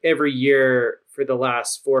 it's like every year for the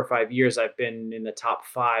last 4 or 5 years, I've been in the top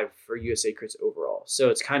 5 for USA Crits overall. So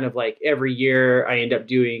it's kind of like every year I end up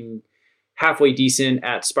doing halfway decent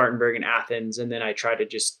at Spartanburg and Athens. And then I try to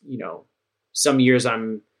just, you know, some years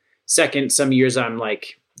I'm second, some years I'm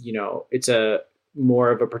like, you know, it's a more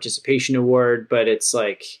of a participation award, but it's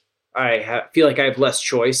like, I feel like I have less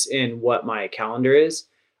choice in what my calendar is.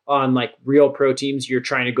 On like real pro teams, you're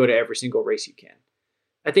trying to go to every single race you can.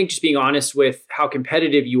 I think just being honest with how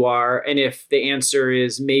competitive you are, and if the answer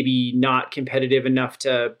is maybe not competitive enough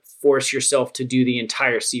to force yourself to do the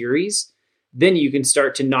entire series, then you can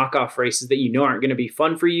start to knock off races that you know aren't going to be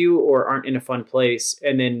fun for you or aren't in a fun place,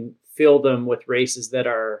 and then fill them with races that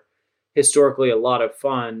are historically a lot of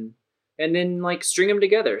fun, and then like string them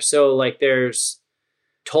together. So like there's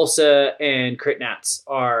Tulsa and Crit Nats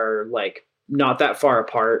are like not that far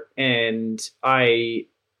apart, and I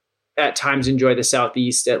at times enjoy the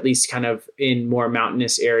Southeast, at least kind of in more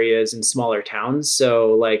mountainous areas and smaller towns.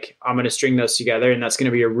 So like I'm going to string those together, and that's going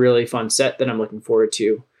to be a really fun set that I'm looking forward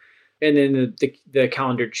to. And then the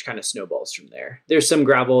calendar just kind of snowballs from there. There's some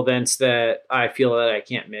gravel events that I feel that I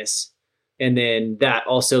can't miss. And then that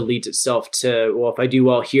also leads itself to, well, if I do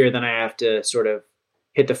well here, then I have to sort of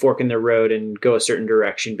hit the fork in the road and go a certain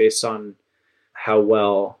direction based on how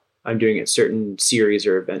well I'm doing at certain series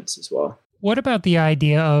or events as well. What about the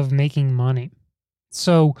idea of making money?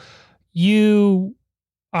 So you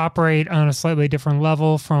operate on a slightly different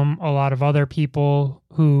level from a lot of other people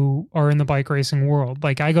who are in the bike racing world.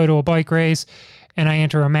 Like I go to a bike race and I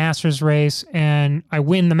enter a master's race and I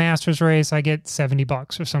win the master's race, I get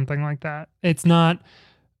 $70 or something like that. It's not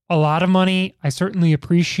a lot of money. I certainly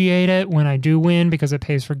appreciate it when I do win because it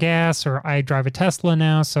pays for gas, or I drive a Tesla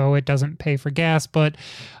now, so it doesn't pay for gas, but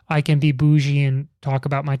I can be bougie and talk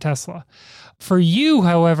about my Tesla. For you,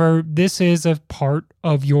 however, this is a part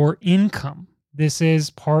of your income. This is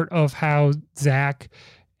part of how Zach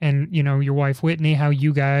and, you know, your wife, Whitney, how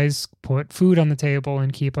you guys put food on the table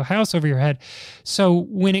and keep a house over your head. So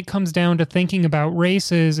when it comes down to thinking about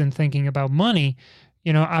races and thinking about money,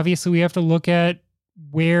 you know, obviously we have to look at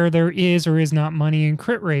where there is or is not money in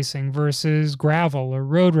crit racing versus gravel or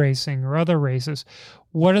road racing or other races.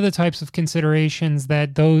 What are the types of considerations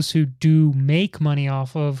that those who do make money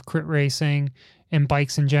off of crit racing and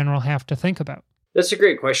bikes in general have to think about? That's a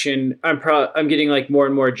great question. I'm getting like more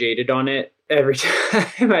and more jaded on it every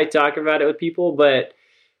time I talk about it with people, but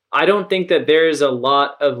I don't think that there's a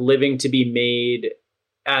lot of living to be made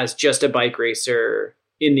as just a bike racer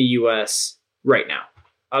in the US right now.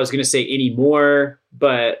 I was going to say anymore,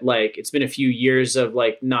 but like it's been a few years of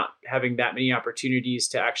like not having that many opportunities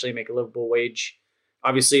to actually make a livable wage.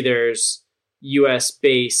 Obviously there's US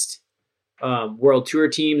based world tour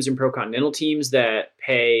teams and pro continental teams that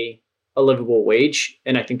pay a livable wage.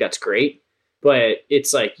 And I think that's great, but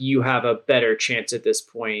it's like you have a better chance at this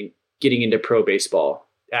point getting into pro baseball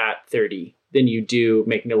at 30 than you do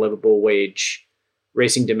making a livable wage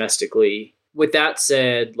racing domestically. With that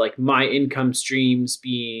said, like my income streams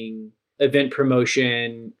being event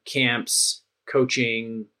promotion, camps,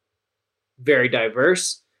 coaching, very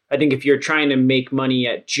diverse. I think if you're trying to make money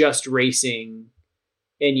at just racing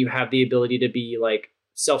and you have the ability to be like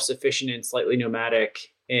self-sufficient and slightly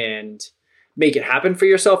nomadic and make it happen for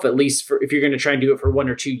yourself, at least for if you're going to try and do it for 1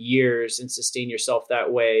 or 2 years and sustain yourself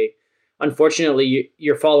that way. Unfortunately,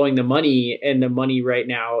 you're following the money, and the money right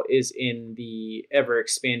now is in the ever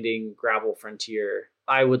expanding gravel frontier.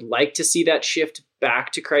 I would like to see that shift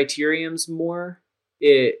back to criteriums more.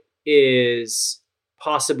 It is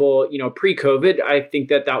possible, you know, pre-COVID, I think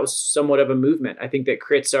that was somewhat of a movement. I think that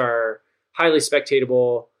crits are highly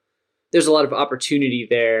spectatable. There's a lot of opportunity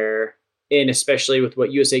there. And especially with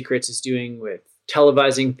what USA Crits is doing with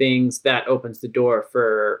televising things, that opens the door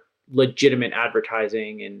for legitimate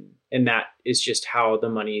advertising. And that is just how the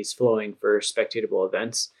money is flowing for spectatable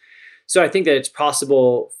events. So I think that it's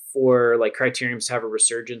possible for like criteriums to have a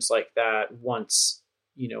resurgence like that once,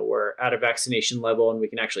 you know, we're at a vaccination level and we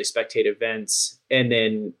can actually spectate events. And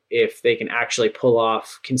then if they can actually pull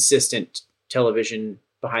off consistent television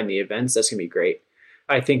behind the events, that's going to be great.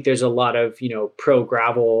 I think there's a lot of, you know, pro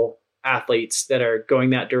gravel athletes that are going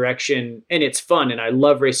that direction, and it's fun. And I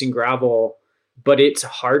love racing gravel, but it's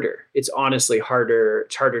harder. It's honestly harder.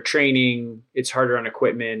 It's harder training. It's harder on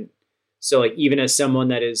equipment. So like, even as someone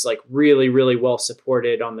that is like really, really well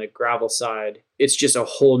supported on the gravel side, it's just a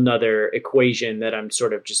whole nother equation that I'm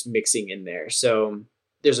sort of just mixing in there. So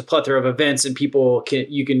there's a plethora of events, and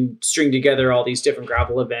you can string together all these different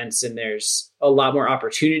gravel events, and there's a lot more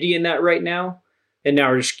opportunity in that right now. And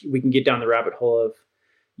now we can get down the rabbit hole of,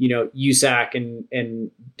 you know, USAC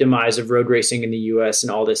and demise of road racing in the US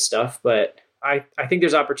and all this stuff. But I think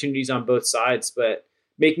there's opportunities on both sides, but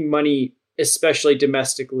making money, especially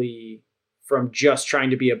domestically, from just trying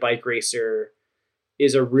to be a bike racer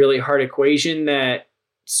is a really hard equation that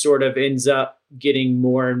sort of ends up getting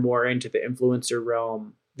more and more into the influencer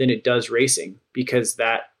realm than it does racing, because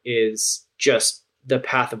that is just the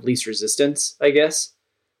path of least resistance, I guess.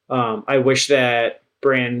 I wish that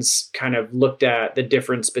brands kind of looked at the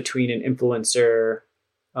difference between an influencer,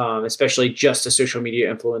 especially just a social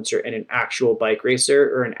media influencer, and an actual bike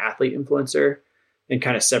racer or an athlete influencer, and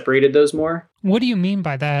kind of separated those more. What do you mean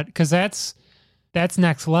by that? Because that's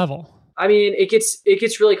next level. I mean, it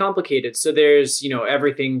gets really complicated. So there's, you know,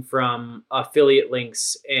 everything from affiliate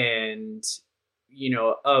links and, you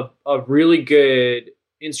know, a really good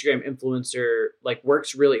Instagram influencer like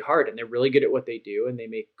works really hard, and they're really good at what they do, and they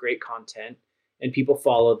make great content, and people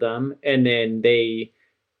follow them, and then they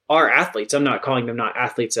are athletes. I'm not calling them not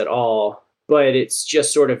athletes at all, but it's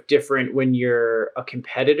just sort of different when you're a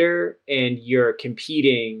competitor and you're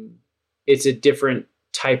competing. It's a different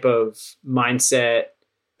type of mindset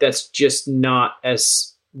that's just not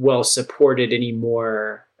as well supported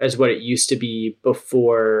anymore as what it used to be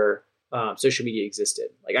before social media existed.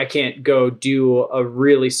 Like, I can't go do a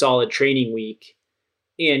really solid training week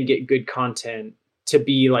and get good content to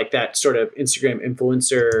be like that sort of Instagram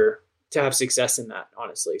influencer to have success in that,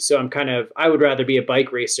 honestly. So I would rather be a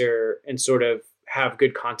bike racer and sort of have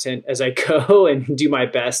good content as I go and do my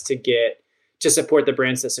best to support the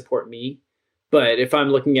brands that support me. But if I'm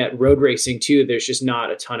looking at road racing too, there's just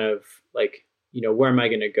not a ton of like, where am I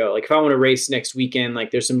going to go? Like if I want to race next weekend,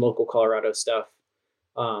 like there's some local Colorado stuff.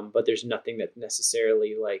 But there's nothing that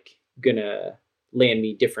necessarily like gonna land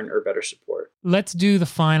me different or better support. Let's do the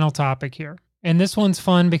final topic here. And this one's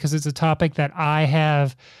fun because it's a topic that I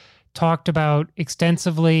have talked about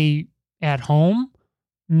extensively at home,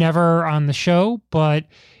 never on the show, but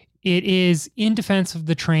it is in defense of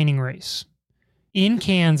the training race. In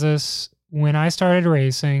Kansas, when I started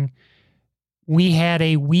racing, we had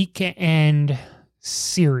a weekend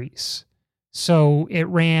series. So it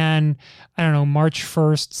ran, I don't know, March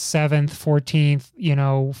 1st, 7th,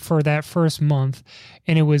 14th, for that first month.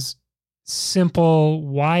 And it was simple,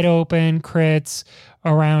 wide open crits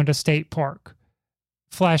around a state park.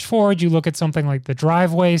 Flash forward, you look at something like the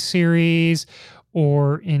Driveway series,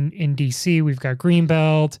 or in DC, we've got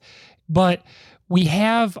Greenbelt. But we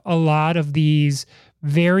have a lot of these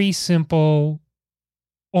very simple,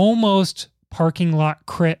 almost parking lot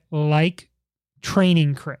crit-like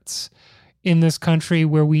training crits in this country,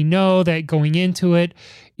 where we know that going into it,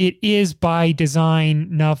 it is by design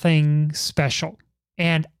nothing special.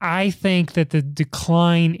 And I think that the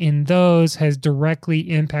decline in those has directly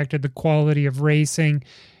impacted the quality of racing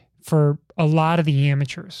for a lot of the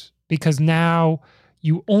amateurs, because now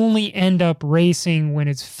you only end up racing when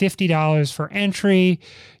it's $50 for entry.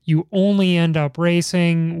 You only end up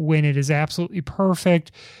racing when it is absolutely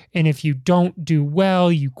perfect. And if you don't do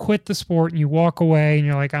well, you quit the sport and you walk away and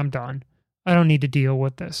you're like, I'm done. I don't need to deal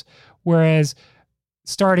with this. Whereas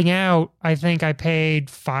starting out, I think I paid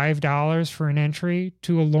 $5 for an entry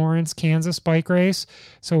to a Lawrence, Kansas bike race.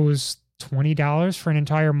 So it was $20 for an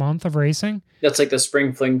entire month of racing. That's like the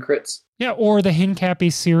Spring Fling crits. Yeah, or the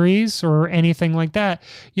Hincapie series or anything like that.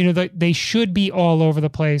 They should be all over the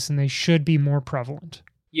place and they should be more prevalent.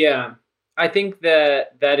 Yeah, I think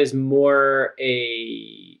that is more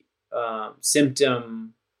a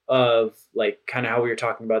symptom of like kind of how we were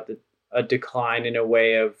talking about a decline in a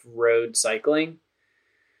way of road cycling.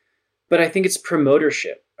 But I think it's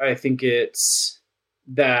promotership. I think it's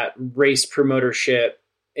that race promotership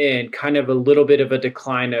and kind of a little bit of a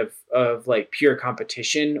decline of like pure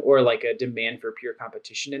competition, or like a demand for pure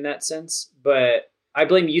competition in that sense. But I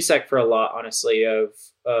blame USAC for a lot, honestly,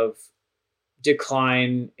 of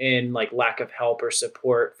decline in like lack of help or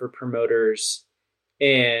support for promoters,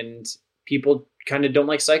 and people kind of don't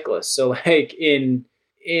like cyclists. So like in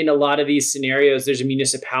a lot of these scenarios, there's a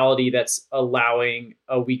municipality that's allowing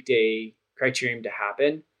a weekday criterium to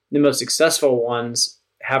happen. The most successful ones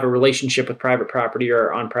have a relationship with private property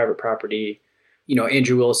or on private property.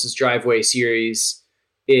 Andrew Willis's Driveway series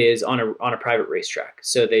is on a private racetrack,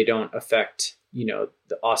 so they don't affect, the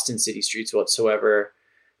Austin city streets whatsoever.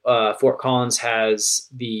 Fort Collins has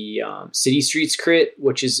the City Streets crit,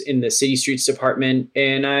 which is in the City Streets department.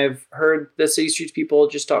 And I've heard the City Streets people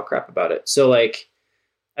just talk crap about it. So like,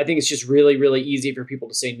 I think it's just really, really easy for people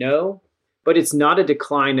to say no, but it's not a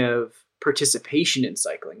decline of participation in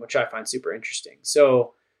cycling, which I find super interesting.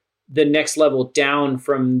 So the next level down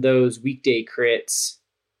from those weekday crits,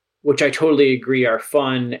 which I totally agree are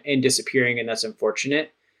fun and disappearing, and that's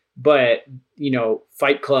unfortunate. But,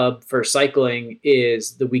 Fight Club for cycling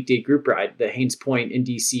is the weekday group ride, the Haynes Point in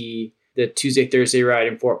DC, the Tuesday, Thursday ride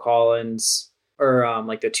in Fort Collins, or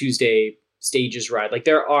like the Tuesday stages ride. Like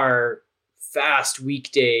there are fast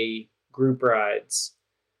weekday group rides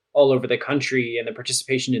all over the country, and the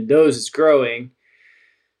participation in those is growing.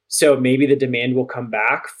 So maybe the demand will come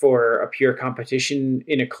back for a pure competition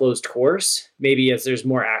in a closed course. Maybe as there's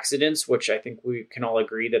more accidents, which I think we can all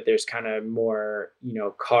agree that there's kind of more,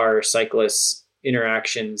 car cyclist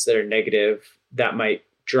interactions that are negative, that might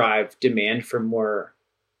drive demand for more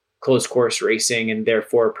closed course racing, and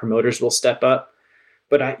therefore promoters will step up.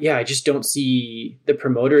 But I just don't see the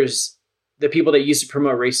promoters. The people that used to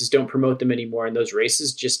promote races don't promote them anymore, and those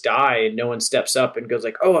races just die, and no one steps up and goes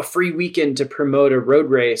like, oh, a free weekend to promote a road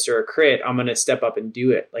race or a crit, I'm going to step up and do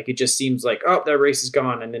it. Like, it just seems like, oh, that race is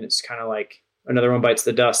gone. And then it's kind of like another one bites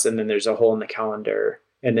the dust, and then there's a hole in the calendar,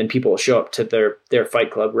 and then people will show up to their Fight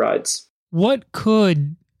Club rides. What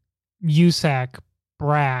could USAC,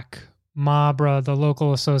 BRAC, MABRA, the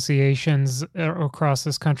local associations across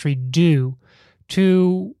this country do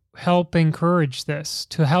to help encourage this,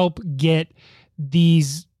 to help get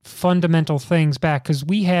these fundamental things back? Because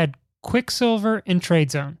we had Quicksilver and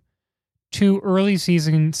Trade Zone, two early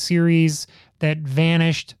season series that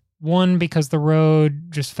vanished. One, because the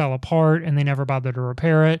road just fell apart and they never bothered to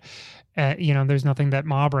repair it. There's nothing that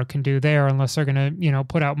Mabra can do there unless they're going to,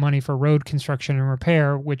 put out money for road construction and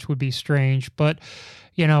repair, which would be strange. But,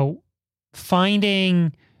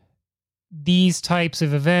 finding these types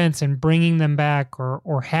of events and bringing them back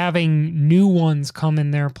or having new ones come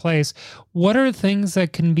in their place, what are things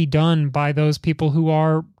that can be done by those people who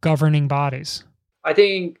are governing bodies? I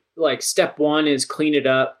think step one is clean it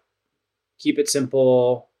up, keep it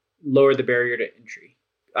simple, lower the barrier to entry.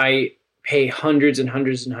 I pay hundreds and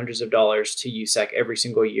hundreds and hundreds of dollars to USAC every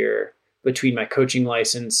single year between my coaching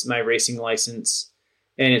license, my racing license,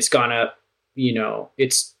 and it's gone up,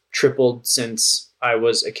 it's tripled since I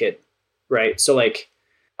was a kid. Right. So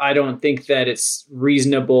I don't think that it's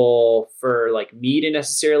reasonable for me to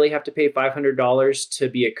necessarily have to pay $500 to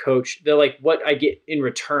be a coach. What I get in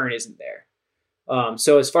return isn't there.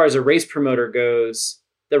 So as far as a race promoter goes,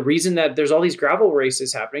 the reason that there's all these gravel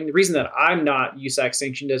races happening, the reason that I'm not USAC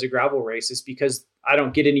sanctioned as a gravel race is because I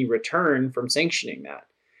don't get any return from sanctioning that.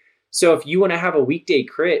 So if you want to have a weekday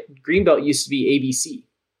crit, Greenbelt used to be ABC.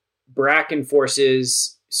 BRAC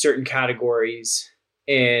enforces certain categories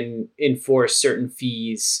and enforce certain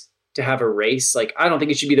fees to have a race. I don't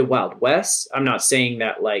think it should be the Wild West. I'm not saying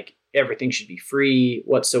that everything should be free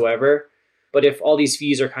whatsoever, but if all these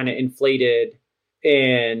fees are kind of inflated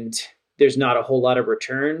and there's not a whole lot of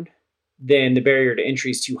return, then the barrier to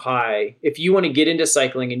entry is too high. If you want to get into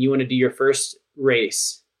cycling and you want to do your first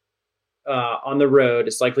race on the road,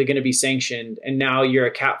 it's likely going to be sanctioned. And now you're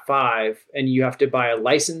a Cat 5 and you have to buy a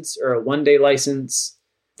license or a one-day license.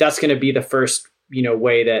 That's going to be the first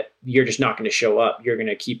way that you're just not going to show up. You're going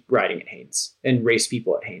to keep riding at Haines and race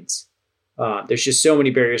people at Haines. There's just so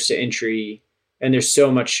many barriers to entry, and there's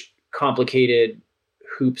so much complicated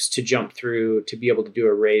hoops to jump through to be able to do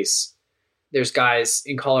a race. There's guys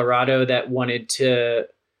in Colorado that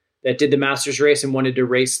did the Masters race and wanted to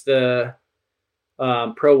race the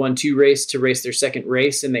Pro 1-2 race to race their second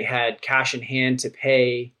race, and they had cash in hand to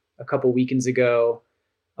pay a couple weekends ago.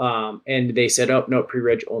 And they said, oh, no,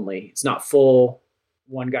 pre-reg only. It's not full.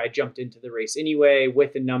 One guy jumped into the race anyway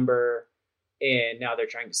with a number, and now they're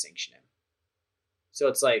trying to sanction him. So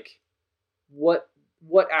it's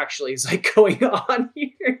what actually is going on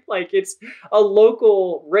here? It's a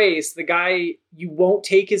local race. The guy, you won't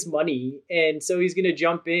take his money. And so he's going to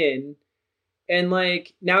jump in and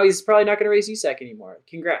now he's probably not going to race USAC anymore.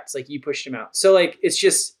 Congrats. You pushed him out. So it's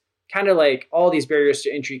just kind of all these barriers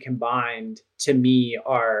to entry combined to me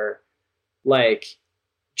are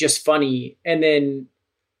just funny. And then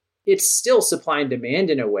it's still supply and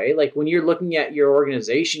demand in a way. When you're looking at your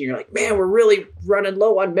organization, you're man, we're really running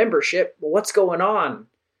low on membership. Well, what's going on?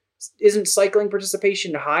 Isn't cycling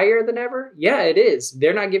participation higher than ever? Yeah, it is.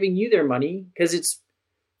 They're not giving you their money because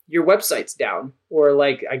your website's down. Or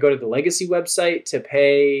I go to the Legacy website to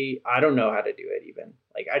pay. I don't know how to do it even.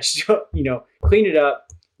 I just, clean it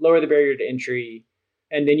up, lower the barrier to entry,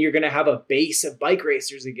 and then you're going to have a base of bike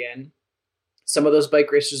racers again. Some of those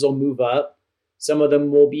bike racers will move up. Some of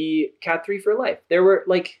them will be Cat 3 for life. There were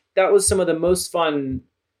that was some of the most fun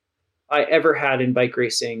I ever had in bike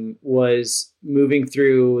racing, was moving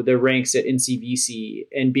through the ranks at NCVC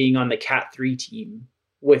and being on the Cat 3 team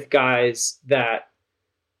with guys that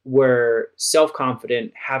were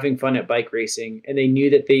self-confident, having fun at bike racing, and they knew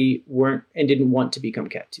that they weren't and didn't want to become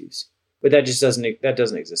Cat 2s. But that just doesn't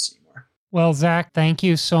exist anymore. Well, Zach, thank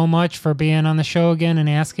you so much for being on the show again and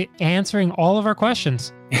answering all of our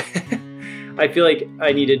questions. I feel like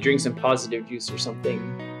I need to drink some positive juice or something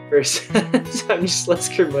first. So I'm just less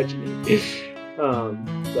curmudgeon-y.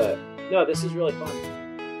 But no, this is really fun.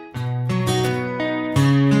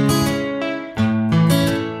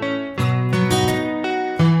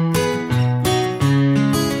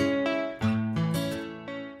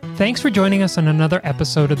 Thanks for joining us on another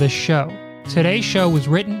episode of the show. Today's show was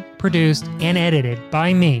written, produced, and edited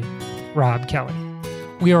by me, Rob Kelly.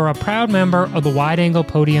 We are a proud member of the Wide Angle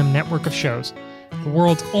Podium network of shows, the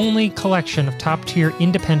world's only collection of top-tier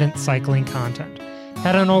independent cycling content.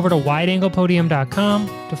 Head on over to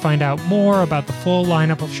wideanglepodium.com to find out more about the full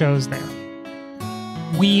lineup of shows there.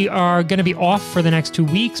 We are going to be off for the next 2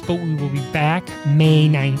 weeks, but we will be back May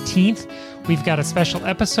 19th. We've got a special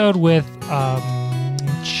episode with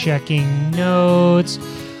checking notes.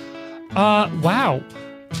 Wow.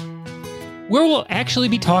 Where we'll actually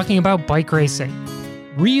be talking about bike racing.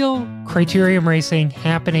 Real criterium racing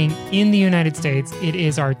happening in the United States. It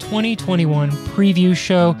is our 2021 preview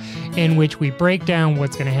show in which we break down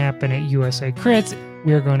what's going to happen at USA Crits.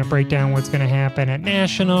 We're going to break down what's going to happen at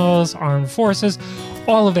Nationals, Armed Forces,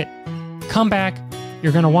 all of it. Come back.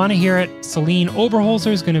 You're going to want to hear it. Celine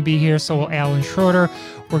Oberholzer is going to be here. So will Alan Schroeder.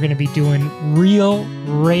 We're going to be doing real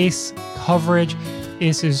race coverage.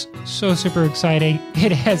 This is so super exciting.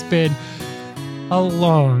 It has been a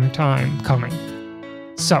long time coming.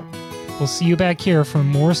 So, we'll see you back here for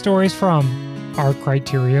more stories from our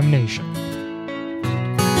Criterium Nation.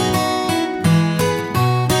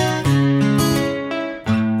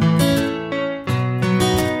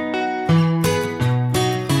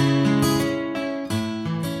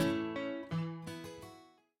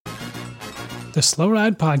 The Slow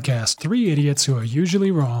Ride Podcast, 3 idiots who are usually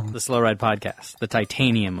wrong. The Slow Ride Podcast, the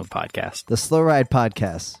titanium of podcasts. The Slow Ride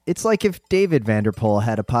Podcast. It's like if David Vanderpool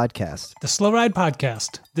had a podcast. The Slow Ride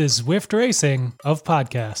Podcast, the Zwift racing of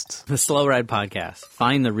podcasts. The Slow Ride Podcast,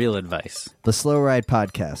 find the real advice. The Slow Ride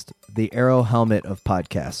Podcast, the Arrow helmet of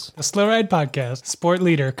podcasts. The Slow Ride Podcast, sport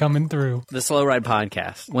leader coming through. The Slow Ride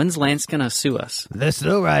Podcast, when's Lance gonna sue us? The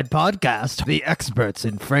Slow Ride Podcast, the experts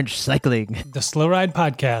in French cycling. The Slow Ride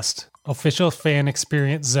Podcast, official fan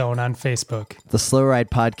experience zone on Facebook. The Slow Ride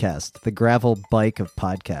Podcast, the gravel bike of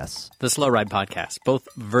podcasts. The Slow Ride Podcast, both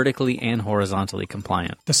vertically and horizontally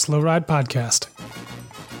compliant. The Slow Ride Podcast.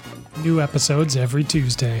 New episodes every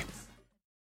Tuesday.